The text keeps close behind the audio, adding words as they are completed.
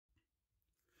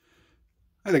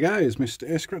Hi there guys, Mr.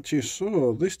 A Scratch here.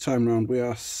 So this time round we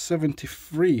are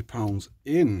 £73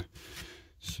 in.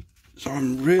 So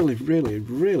I'm really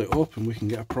hoping we can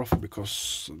get a profit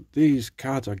because these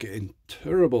cards are getting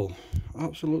terrible.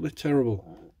 Absolutely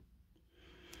terrible.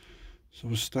 So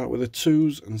we'll start with the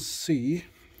twos and see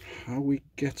how we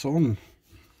get on.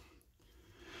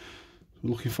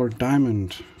 We're looking for a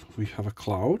diamond. We have a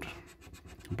cloud,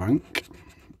 a bank,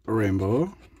 a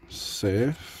rainbow,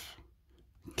 safe,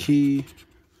 key,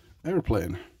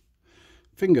 aeroplane,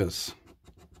 fingers,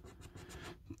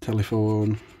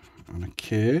 telephone, and a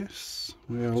case.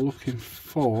 We are looking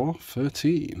for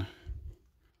 13.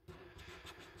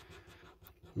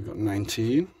 We've got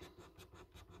 19,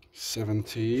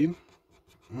 17,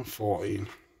 and 14.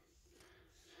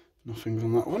 Nothing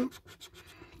on that one.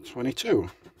 22,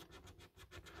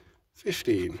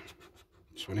 15,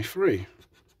 23,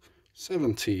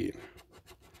 17.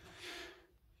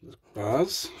 There's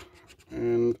bars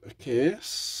and a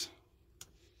case.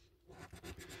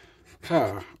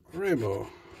 Car, rainbow,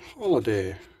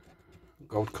 holiday,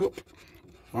 gold cup,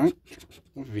 bank,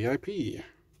 VIP.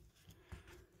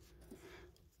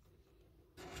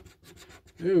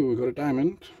 Ooh, we got a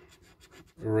diamond,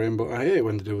 a rainbow. I hate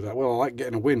when they do that. Well, I like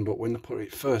getting a win, but when they put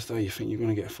it first there, you think you're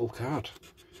going to get a full card.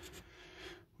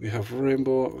 We have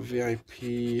rainbow,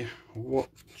 VIP,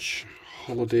 watch,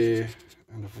 holiday,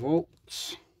 and a vault.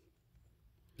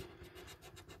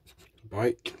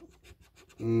 Bike,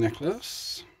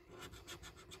 necklace,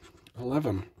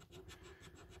 11.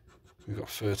 We've got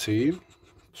 13,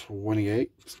 28,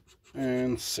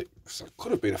 and 6. That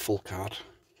could have been a full card.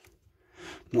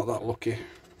 Not that lucky.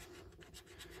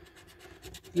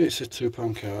 It's a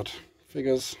 £2 card.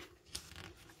 Figures.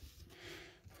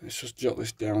 Let's just jot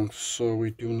this down so we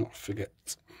do not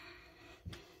forget.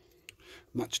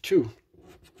 Match 2.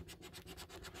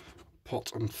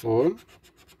 Pot and phone.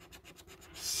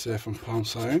 Safe and pound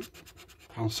sign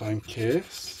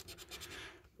case.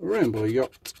 Rainbow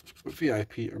yacht,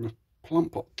 VIP, and a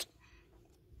plant pot.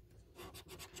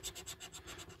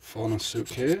 Phone and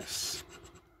suitcase.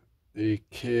 A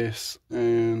case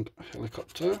and a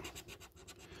helicopter.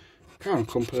 Car and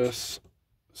compass.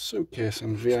 Suitcase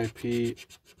and VIP.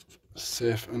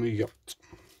 Safe and a yacht.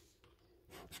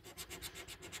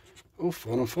 Oh,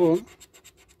 phone and phone.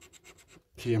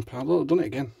 Key and pound. Oh, I've done it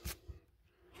again.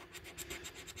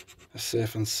 A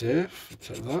safe and safe. I'll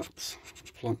take that.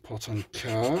 Plant pot and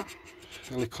car.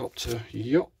 Helicopter,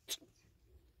 yacht.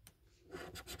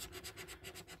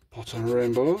 Pot and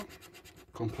rainbow.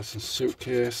 Compass and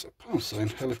suitcase. Pound sign,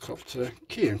 helicopter.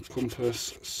 Key and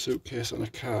compass. Suitcase and a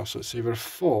car. So it's either a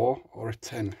 4 or a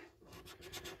 10.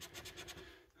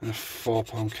 And a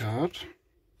 £4 card.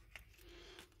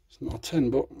 It's not a 10,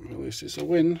 but at least it's a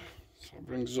win. So that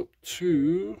brings us up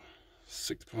to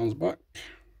 £6 back.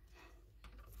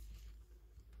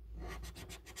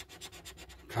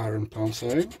 Car and pound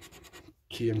sign.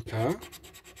 Key and car.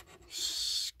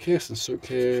 Case and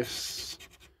suitcase.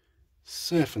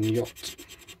 Safe and yacht.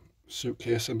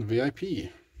 Suitcase and VIP.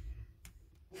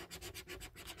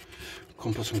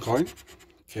 Compass and coin.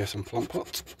 Case and plant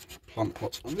pot. Plant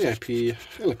pot and VIP.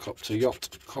 Helicopter,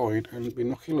 yacht, coin and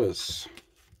binoculars.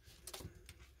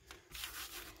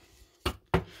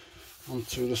 On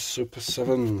to the Super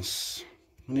 7s.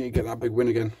 We need to get that big win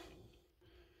again.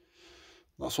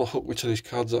 That's what hooked me to these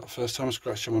cards that first time I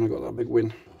scratched them when I got that big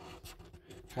win.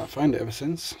 Can't find it ever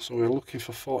since, so we're looking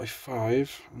for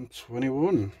 45 and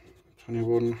 21.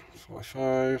 21,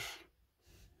 45,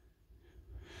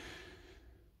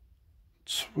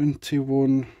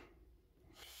 21,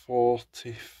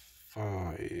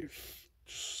 45.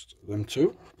 Just them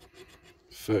two.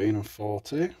 13 and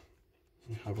 40.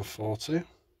 We have a 40.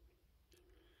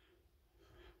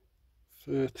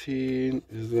 13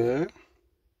 is there.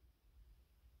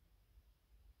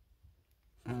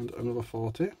 And another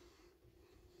 40.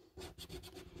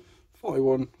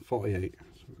 41, 48.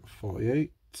 So we've got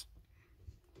 48.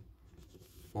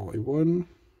 41,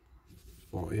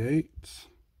 48,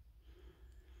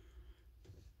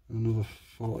 another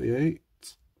 48,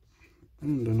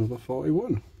 and another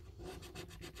 41.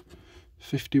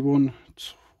 51,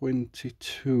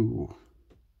 22,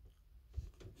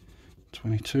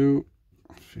 22,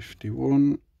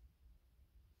 51,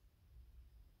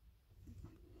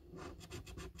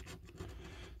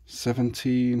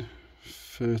 17,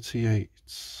 38.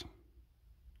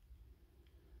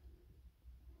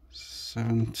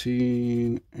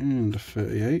 17 and a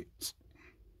 38.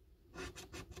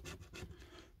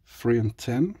 3 and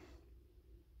 10.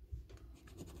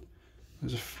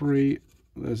 There's a 3,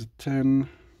 there's a 10.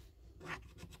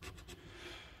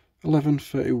 11,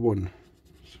 31.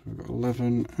 So we've got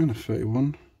 11 and a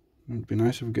 31. It'd be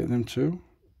nice if we get them too.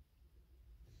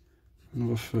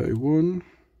 Another 31.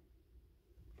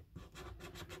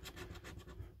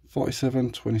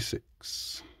 47,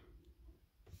 26.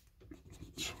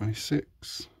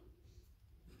 26.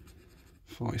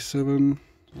 47.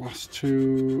 Last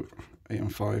two. 8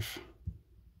 and 5.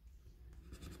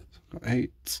 So I've got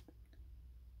 8.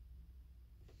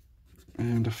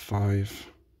 And a 5.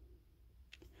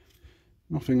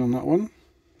 Nothing on that one.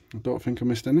 I don't think I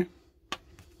missed any.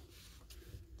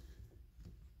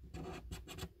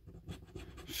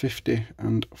 50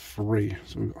 and 3.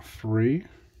 So we've got a 3,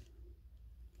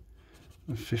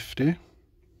 a 50,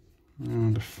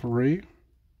 and a 3.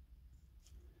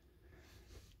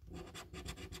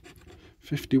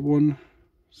 51,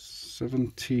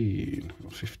 17.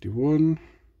 51,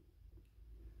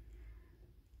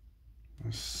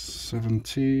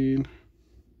 17,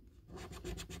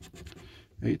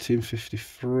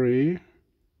 1853.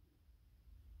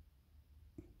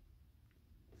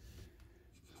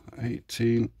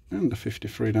 18 and a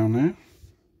 53 down there.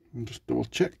 I'll just double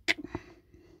check.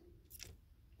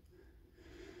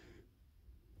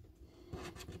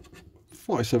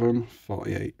 $47,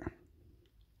 $48.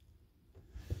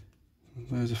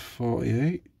 There's a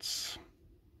 48.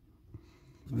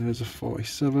 There's a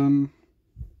 47.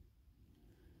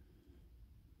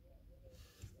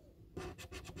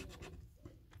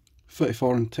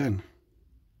 $34 and 10.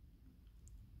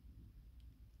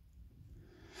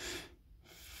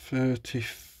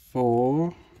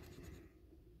 34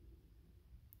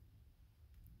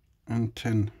 and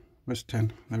 10. Where's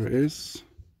 10? There it is.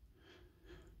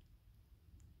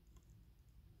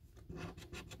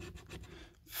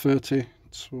 30,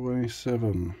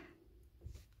 27.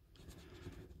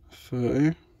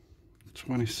 30,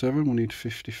 27. We need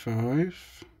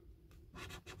 55.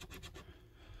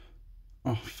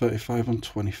 Oh, 35 and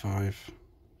 25.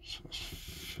 So that's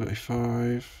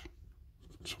 35,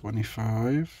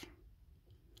 25.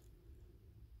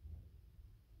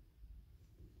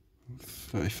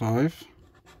 35.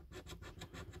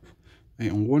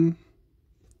 8 and 1.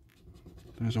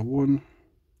 There's a 1.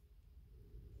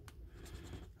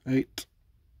 8.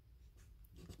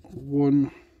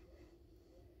 1.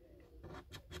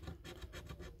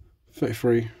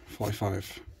 33,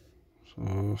 45.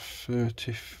 So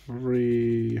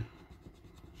 33,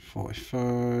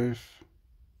 45.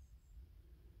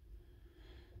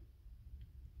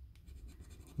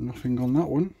 Nothing on that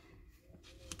one.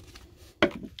 I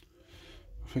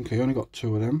think I only got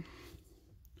 2 of them.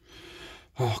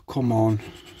 Oh, come on.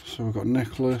 So we've got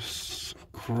necklace,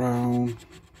 crown,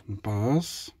 and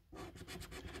bars.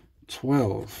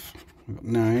 12. We've got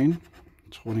 9,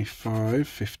 25,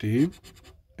 15,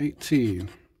 18.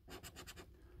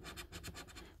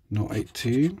 Not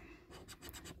 18.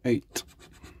 8.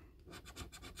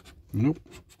 Nope.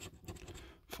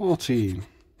 14.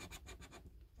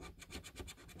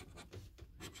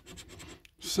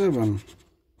 7.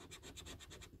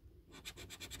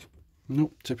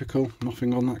 Nope, typical.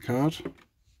 Nothing on that card.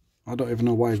 I don't even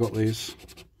know why I got these.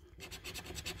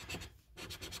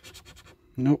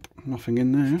 Nope, nothing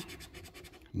in there.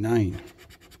 9.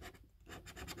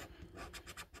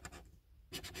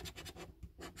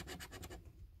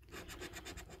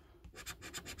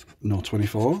 No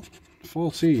 24.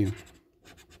 14.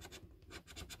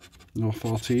 No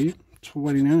 14.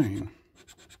 29.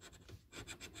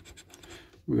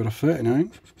 We got a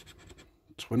 39.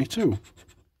 22.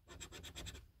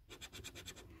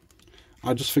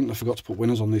 I just think they forgot to put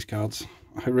winners on these cards.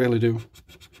 I really do.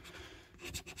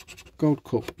 Gold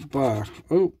Cup bar.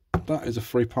 Oh, that is a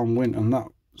 £3 win, and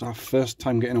that's our first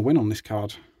time getting a win on this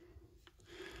card.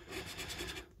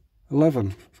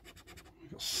 11. We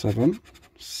got 7,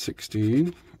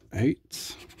 16,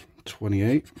 8,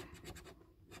 28,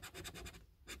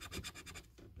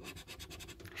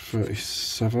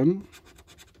 37,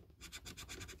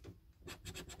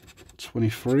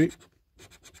 23.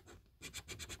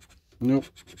 Nope,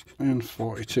 and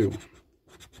 42.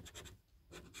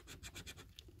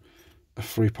 A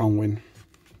 £3 win.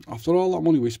 After all that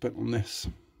money we spent on this,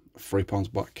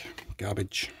 £3 back.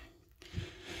 Garbage.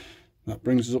 That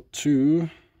brings us up to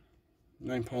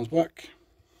 £9 back.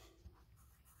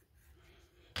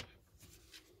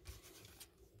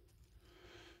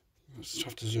 Let's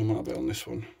have to zoom out a bit on this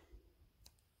one.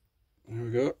 There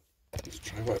we go. Let's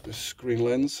try wipe this screen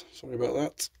lens. Sorry about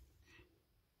that.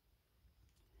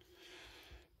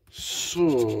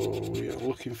 So we are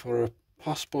looking for a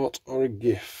passport or a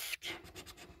gift.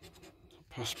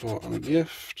 Passport and a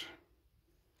gift.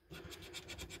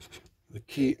 The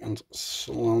key and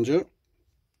lounger.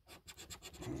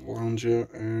 Lounger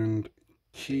and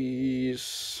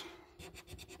keys.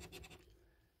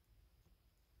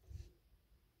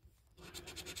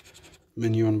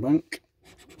 Menu and bank.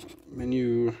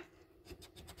 Menu,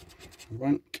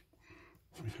 bank.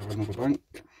 We have another bank.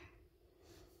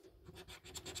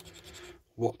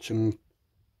 Watch and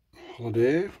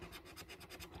holiday.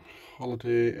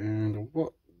 Holiday and a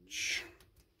watch.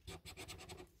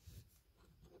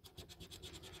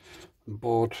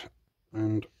 Board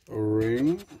and a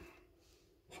ring.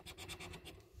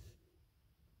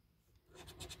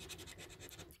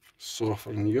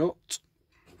 Sofa and yacht.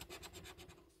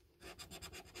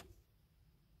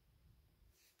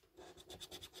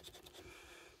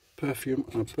 Perfume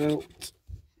and a belt.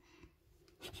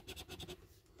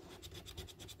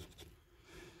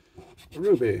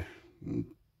 Ruby.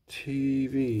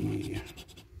 TV.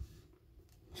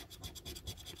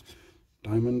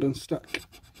 Diamond and stack.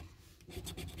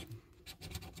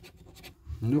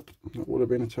 Nope, that would have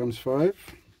been a ×5.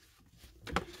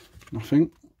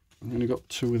 Nothing. We only got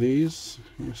 2 of these.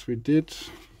 Yes, we did.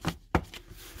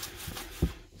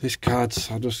 These cards,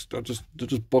 they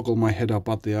just boggle my head how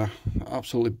bad they are. They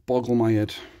absolutely boggle my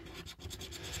head.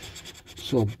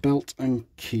 So belt and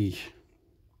key.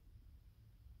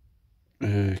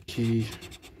 Key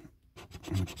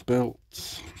and a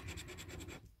belt.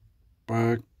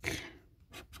 Bag.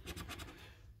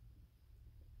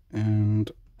 And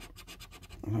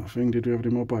that thing, did we have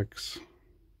any more bags?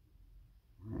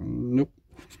 Nope.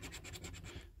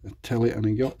 A telly and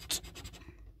a yacht.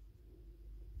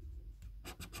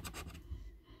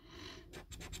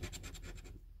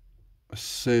 A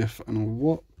safe and a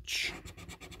watch.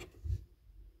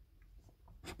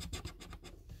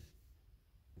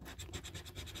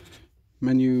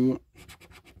 Menu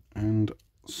and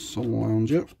sun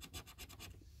lounger.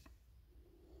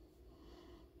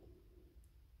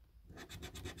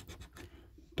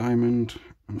 Diamond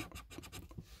and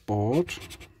board.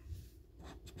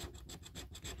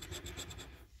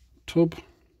 Tub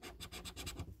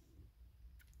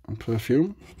and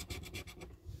perfume.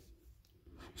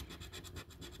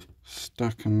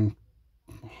 Stack and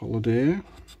holiday.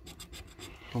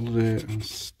 Holiday and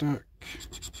stack.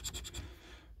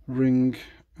 Ring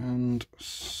and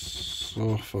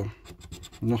sofa.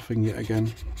 Nothing yet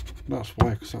again. That's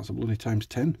why, because that's a bloody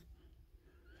 ×10.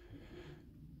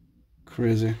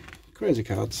 Crazy. Crazy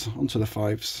cards. Onto the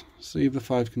 5s. See if the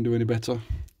 5 can do any better.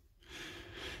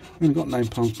 We've got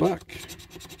 £9 back.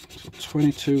 So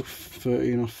 22,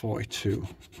 13 or 42.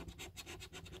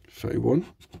 31,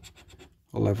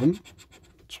 11,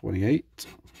 28,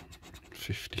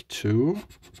 52,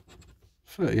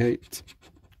 38,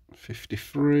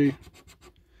 53,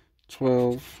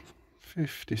 12,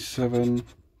 57,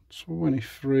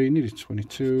 23, nearly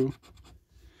 22,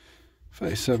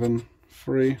 37,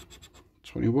 3,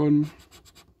 21,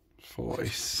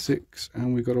 46,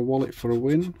 and we got a wallet for a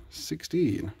win,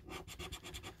 16.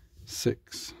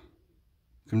 6.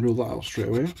 Can rule that out straight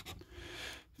away.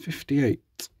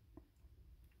 58.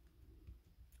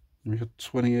 We got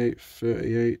 28,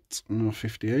 38, no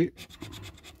 58.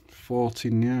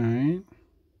 49.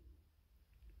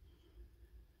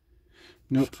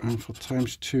 Nope, and for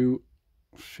 ×2,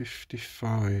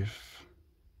 55.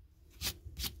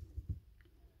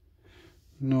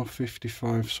 No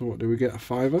 55, so what do we get? A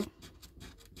 5er?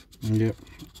 Yep,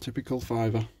 typical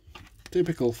 5er.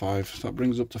 Typical 5. So that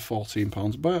brings up to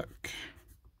 £14 back.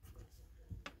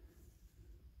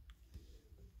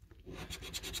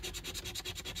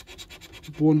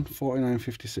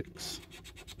 £149.56.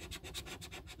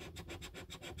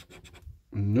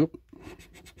 Nope.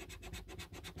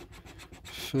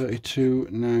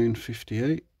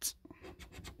 32,958.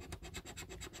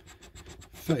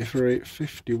 33,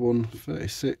 51,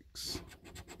 36,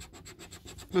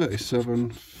 37,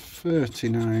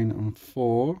 39 and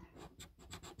 4,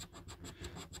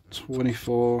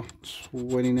 24,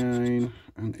 29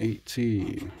 and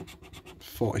 18,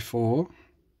 44,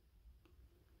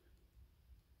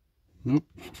 nope,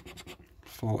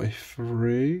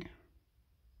 43,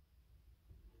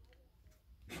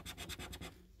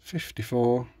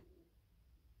 54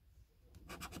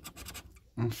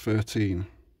 and 13.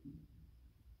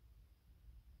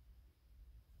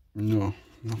 No,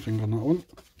 nothing on that one.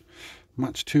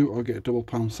 Match 2 or get a double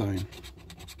pound sign.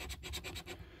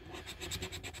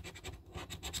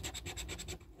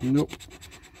 Nope.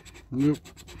 Nope.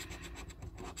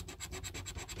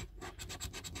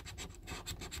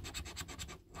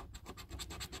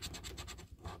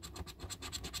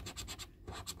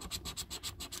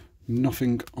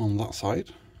 Nothing on that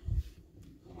side.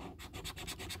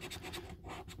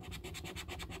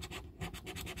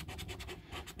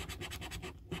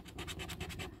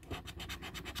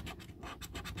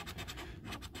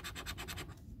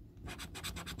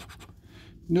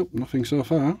 Nope, nothing so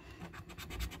far.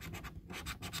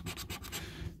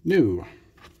 New.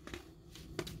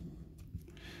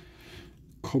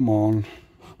 Come on.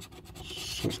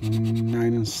 So it's 9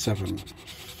 and 7.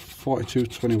 42,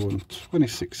 21,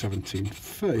 26, 17,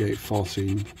 38,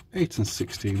 14, 8 and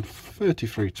 16,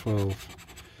 33, 12,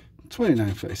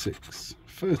 29, 36,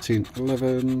 13,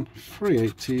 11, 3,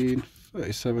 18,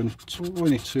 37,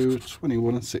 22,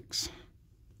 21 and 6.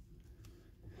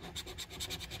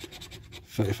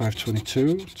 35,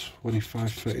 22,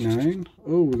 25, 39.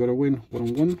 Oh, we got a win. 1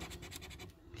 and 1.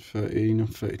 13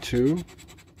 and 32.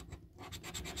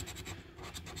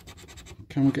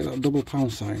 Can we get that double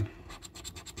pound sign?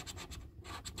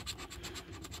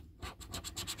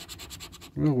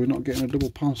 Well, we're not getting a double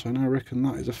pound sign. I reckon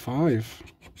that is a 5.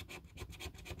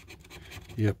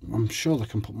 Yep, I'm sure they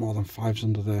can put more than 5s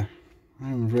under there.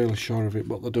 I'm really sure of it,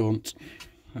 but they don't.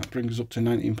 That brings us up to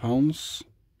 £19.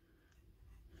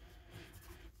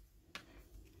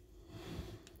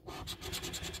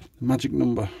 Magic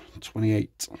number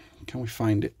 28. Can we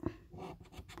find it?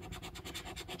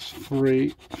 It's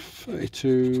 3,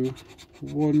 32,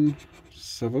 1,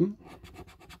 7,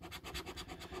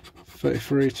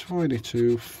 33,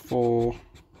 22, 4,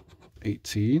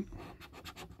 18,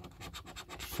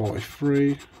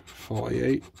 43,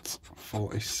 48,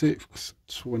 46,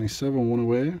 27, 1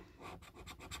 away,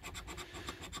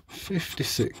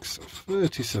 56,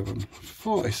 37,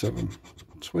 47,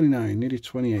 29, nearly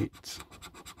 28,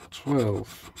 12,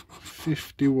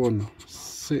 51,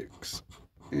 6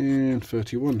 and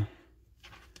 31.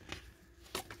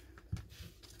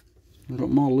 We've got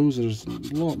more losers, a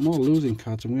lot more losing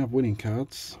cards than we have winning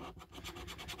cards.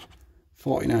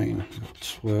 49,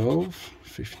 12,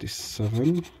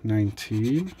 57,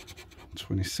 19,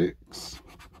 26,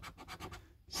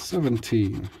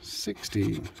 17,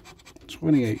 16,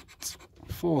 28,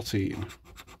 14,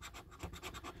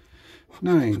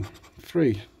 9,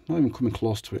 3, not even coming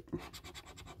close to it,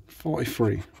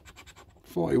 43,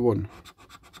 41,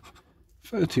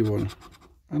 31,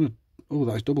 and a, oh,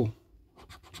 that's double.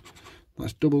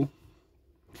 That's double.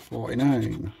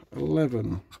 49,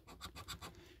 11,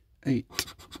 8,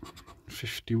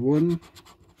 51,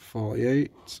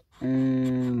 48,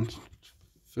 and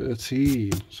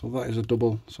 13. So that is a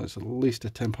double. So it's at least a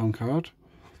 £10 card.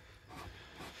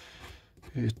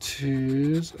 It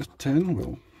is a 10.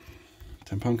 Well,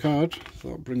 £10 card. So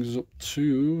that brings us up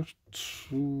to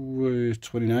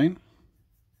 29.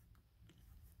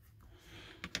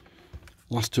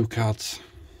 Last 2 cards.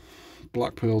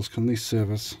 Black pearls, can these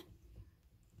serve us?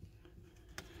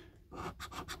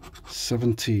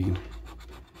 17,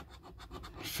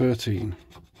 13,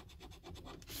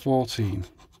 14,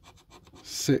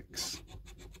 6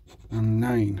 and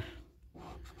 9.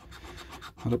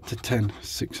 Add up to 10,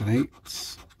 6 and 8,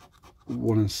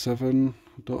 1 and 7.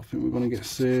 I don't think we're going to get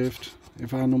saved.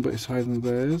 If our number is higher than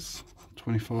theirs,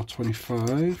 24,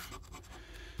 25,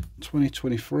 20,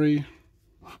 23,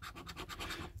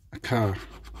 a car.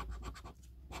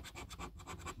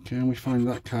 Can we find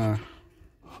that car?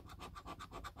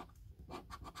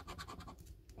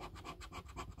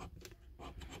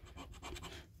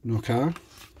 No car.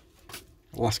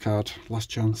 Last card, last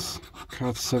chance.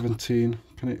 Card 17.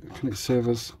 Can it save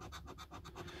us? So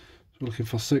we're looking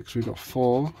for 6. We've got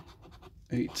 4,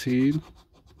 18,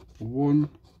 1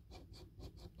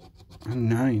 and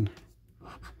 9.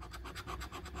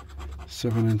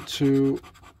 7 and 2,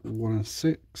 1 and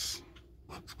 6.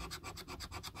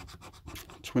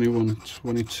 21,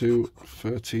 22,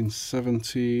 13,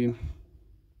 17.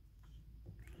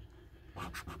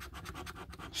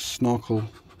 Snorkel.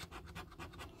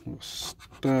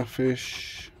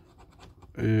 Starfish.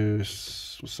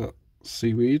 What's that?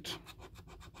 Seaweed.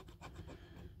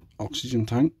 Oxygen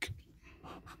tank.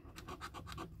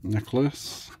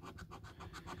 Necklace.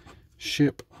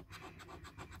 Ship.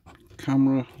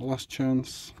 Camera. Last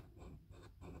chance.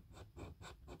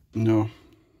 No.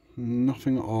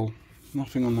 Nothing at all.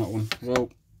 Nothing on that one. Well,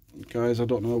 guys, I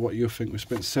don't know what you think. We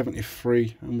spent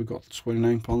 73 and we got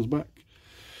 £29 back.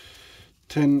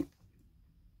 10,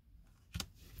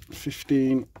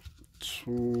 15,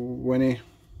 20,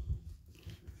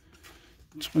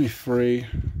 23.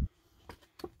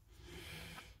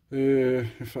 In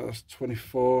fact, that's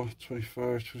 24,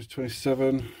 25,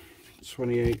 27,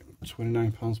 28,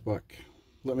 £29 back.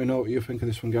 Let me know what you think of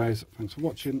this one, guys. Thanks for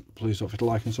watching. Please don't forget to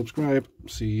like and subscribe.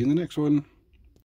 See you in the next one.